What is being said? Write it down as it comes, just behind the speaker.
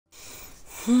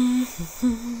I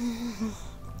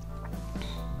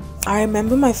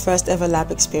remember my first ever lab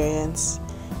experience.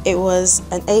 It was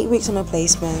an 8-week summer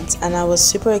placement and I was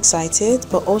super excited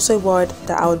but also worried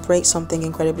that I would break something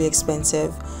incredibly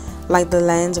expensive, like the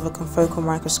lens of a confocal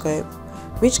microscope,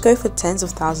 which go for tens of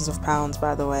thousands of pounds,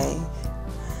 by the way.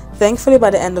 Thankfully,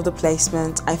 by the end of the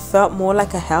placement, I felt more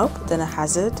like a help than a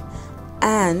hazard,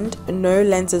 and no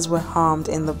lenses were harmed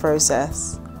in the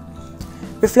process.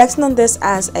 Reflecting on this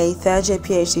as a third-year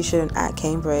PhD student at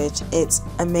Cambridge, it's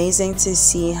amazing to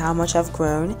see how much I've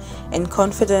grown in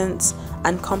confidence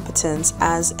and competence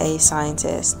as a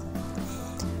scientist.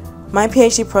 My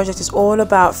PhD project is all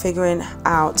about figuring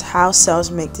out how cells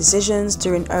make decisions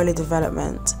during early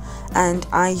development, and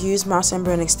I use mouse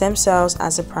embryonic stem cells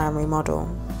as a primary model.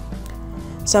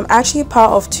 So I'm actually a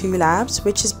part of 2 labs,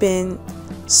 which has been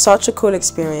such a cool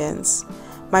experience.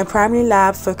 My primary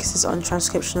lab focuses on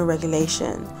transcriptional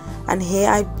regulation, and here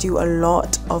I do a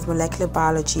lot of molecular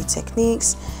biology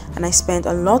techniques, and I spend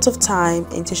a lot of time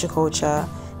in tissue culture,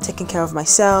 taking care of my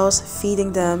cells,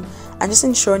 feeding them, and just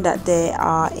ensuring that they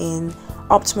are in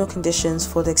optimal conditions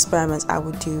for the experiments I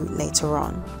would do later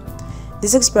on.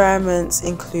 These experiments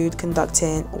include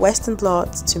conducting Western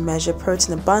blots to measure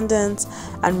protein abundance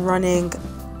and running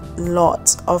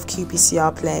lots of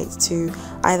qPCR plates to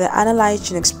either analyze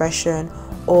gene expression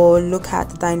or look at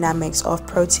the dynamics of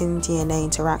protein-DNA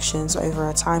interactions over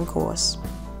a time course.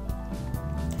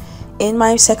 In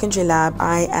my secondary lab,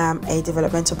 I am a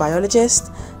developmental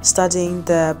biologist studying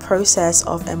the process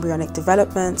of embryonic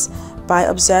development by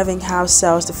observing how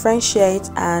cells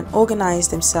differentiate and organize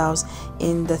themselves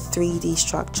in the 3D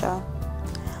structure.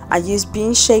 I use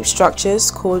bean-shaped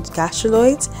structures called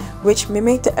gastroloids, which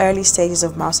mimic the early stages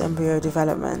of mouse embryo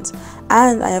development,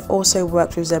 and I have also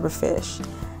worked with zebrafish.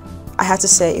 I have to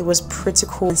say it was pretty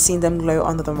cool seeing them glow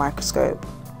under the microscope.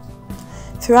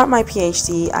 Throughout my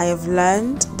PhD, I have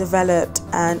learned, developed,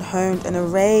 and honed an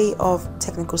array of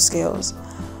technical skills.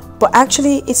 But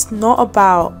actually, it's not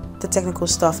about the technical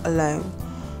stuff alone.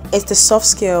 It's the soft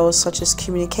skills such as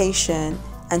communication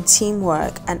and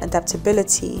teamwork and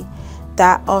adaptability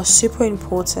that are super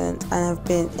important and have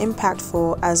been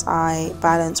impactful as I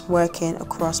balance working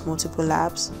across multiple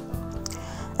labs.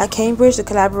 At Cambridge, the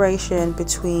collaboration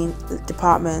between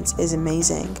departments is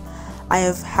amazing. I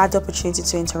have had the opportunity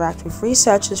to interact with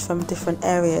researchers from different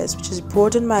areas, which has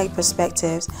broadened my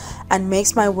perspectives and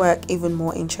makes my work even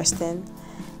more interesting.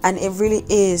 And it really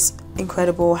is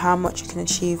incredible how much you can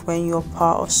achieve when you're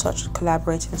part of such a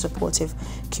collaborative and supportive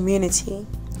community.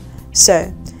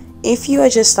 So, if you are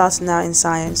just starting out in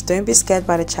science, don't be scared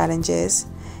by the challenges.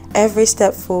 Every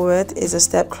step forward is a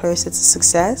step closer to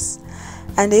success.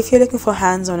 And if you're looking for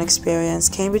hands-on experience,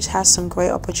 Cambridge has some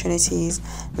great opportunities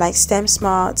like STEM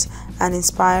Smart and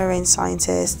Inspiring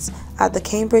Scientists at the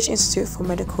Cambridge Institute for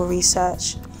Medical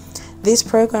Research. These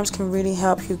programs can really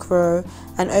help you grow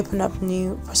and open up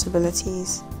new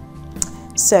possibilities.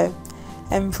 So,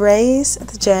 embrace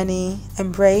the journey,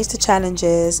 embrace the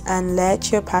challenges, and let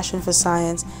your passion for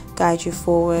science guide you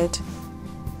forward.